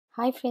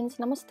High friends,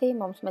 नमस्ते।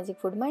 Mums magic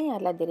फुडमा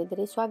यहाँहरूलाई धेरै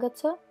धेरै स्वागत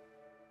छ।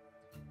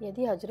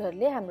 यदि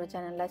हजुरहरूले हाम्रो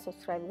च्यानललाई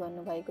सब्स्क्राइब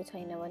गर्नुभएको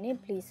छैन भने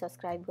प्लिज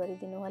सब्स्क्राइब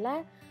गरिदिनु होला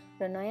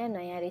र नयाँ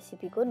नयाँ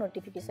रेसिपीको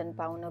नोटिफिकेसन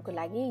पाउनको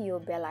लागि यो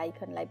बेल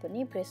आइकनलाई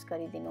पनि प्रेस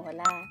गरिदिनु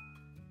होला।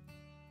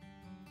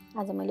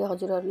 आज मैले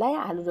हजुरहरूलाई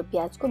आलु र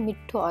प्याजको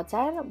मिठो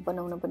अचार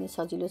बनाउन पनि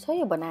सजिलो छ,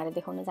 यो बनाएर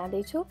देखाउन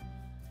जाँदैछु।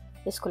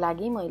 यसको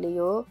लागि मैले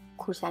यो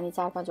खुर्सानी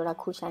 4-5 वटा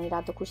खुर्सानी,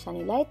 रातो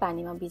खुर्सानीलाई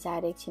पानीमा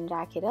भिजाएर एकछिन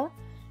राखेर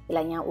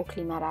यसलाई यहाँ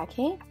ओखलीमा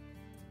राखेँ।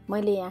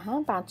 मैले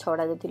यहाँ 5-6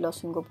 वटा जति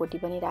लसुनको पोटी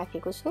पनि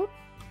राखेको छु।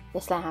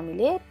 यसलाई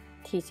हामीले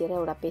थिचेर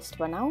एउटा पेस्ट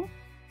बनाऊ।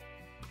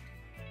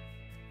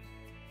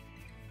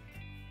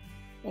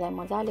 यसलाई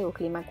मजाले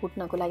ओखलीमा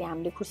कुट्नको लागि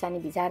हामीले खुर्सानी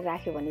भिजाएर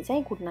राख्यो भने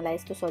चाहिँ कुट्नलाई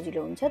यस्तो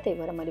सजिलो हुन्छ। त्यही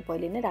भएर मैले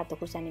पहिले नै रातो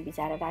खुर्सानी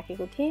भिजाएर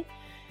राखेको थिएँ।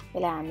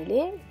 यसलाई हामीले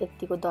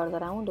यतिको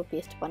दरदराउँदो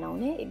पेस्ट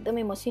बनाउने,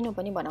 एकदमै मसिनो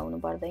पनि बनाउनु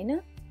पर्दैन।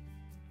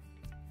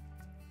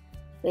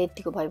 र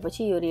यतिको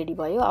भएपछि यो रेडी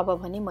भयो। अब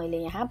भने मैले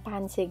यहाँ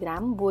 500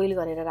 ग्राम बोइल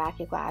गरेर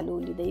राखेको आलु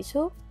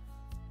लिँदैछु।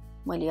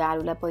 मैले यो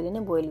आलुलाई पहिले नै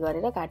बोइल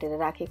गरेर काटेर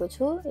राखेको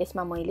छु।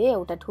 यसमा मैले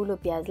एउटा ठुलो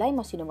प्याजलाई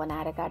मसिनो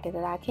बनाएर काटेर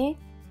राखेँ।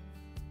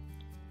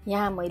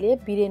 यहाँ मैले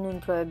बिरे नुन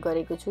प्रयोग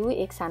गरेको छु,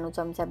 1 सानो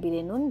चम्चा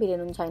बिरे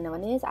नुन छैन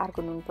भने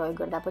अर्को नुन प्रयोग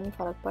गर्दा पनि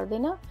फरक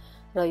पर्दैन।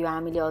 र यो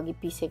हामीले अघि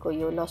पिसेको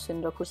यो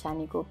लसुन र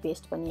खुर्सानीको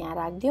पेस्ट पनि यहाँ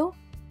राख्दियौँ।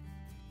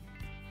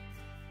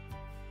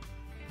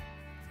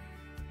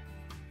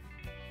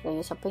 र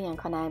यो सबै यहाँ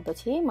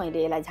खनाएपछि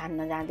मैले यसलाई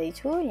झान्न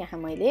जाँदैछु। यहाँ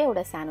मैले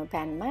एउटा सानो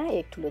प्यानमा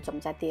 1 ठुलो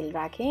चम्चा तेल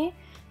राखेँ।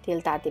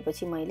 तेल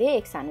तातेपछि मैले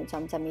 1 सानो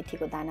चम्चा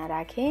मेथीको दाना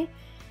राखेँ।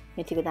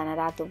 मेथीको दाना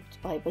रातो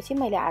भएपछि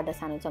मैले आधा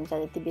सानो चम्चा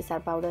जति बेसार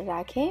पाउडर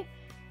राखेँ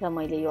र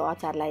मैले यो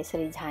अचारलाई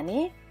यसरी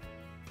झाने।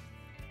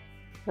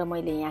 र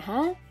मैले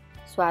यहाँ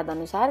स्वाद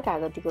अनुसार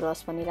कागतीको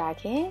रस पनि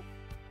राखेँ।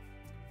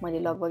 मैले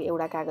लगभग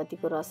एउटा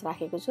कागतीको रस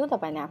राखेको छु,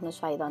 तपाईले आफ्नो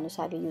स्वाद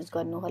अनुसारले युज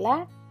गर्नुहोला।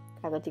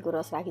 कागतीको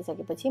रस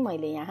राखिसकेपछि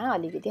मैले यहाँ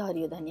अलिकति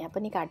हरियो धनिया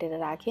पनि काटेर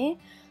राखेँ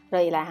र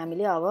यसलाई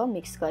हामीले अब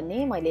मिक्स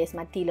गर्ने। मैले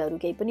यसमा तिलहरू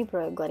केही पनि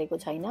प्रयोग गरेको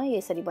छैन।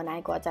 यसरी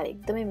बनाएको अचार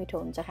एकदमै मिठो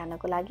हुन्छ,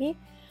 खानको लागि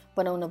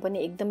बनाउन पनि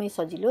एकदमै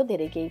सजिलो,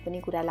 धेरै केही पनि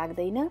कुरा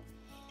लाग्दैन।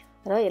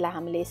 र यसलाई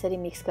हामीले यसरी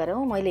मिक्स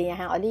गरौँ। मैले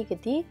यहाँ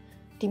अलिकति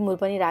तिमुर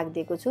पनि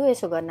राखिदिएको छु।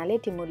 यसो गर्नाले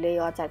तिमुरले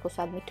यो अचारको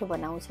स्वाद मिठो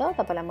बनाउँछ।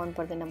 तपाईलाई मन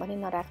पर्दैन भने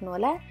नराख्नु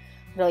होला।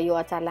 र यो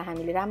अचारलाई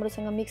हामीले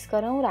राम्रोसँग मिक्स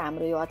गरौँ र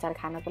हाम्रो यो अचार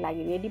खानको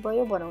लागि रेडी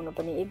भयो। बनाउन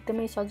पनि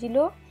एकदमै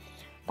सजिलो,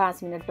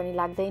 5 मिनट पनि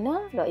लाग्दैन।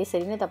 र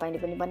यसरी नै तपाईले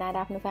पनि बनाएर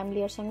आफ्नो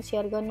फ्यामिलीहरुसँग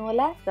शेयर गर्नु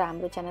होला र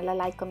हाम्रो च्यानललाई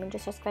लाइक, कमेन्ट र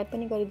सब्स्क्राइब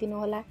पनि गरिदिनु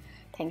होला।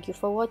 Thank you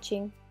for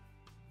watching.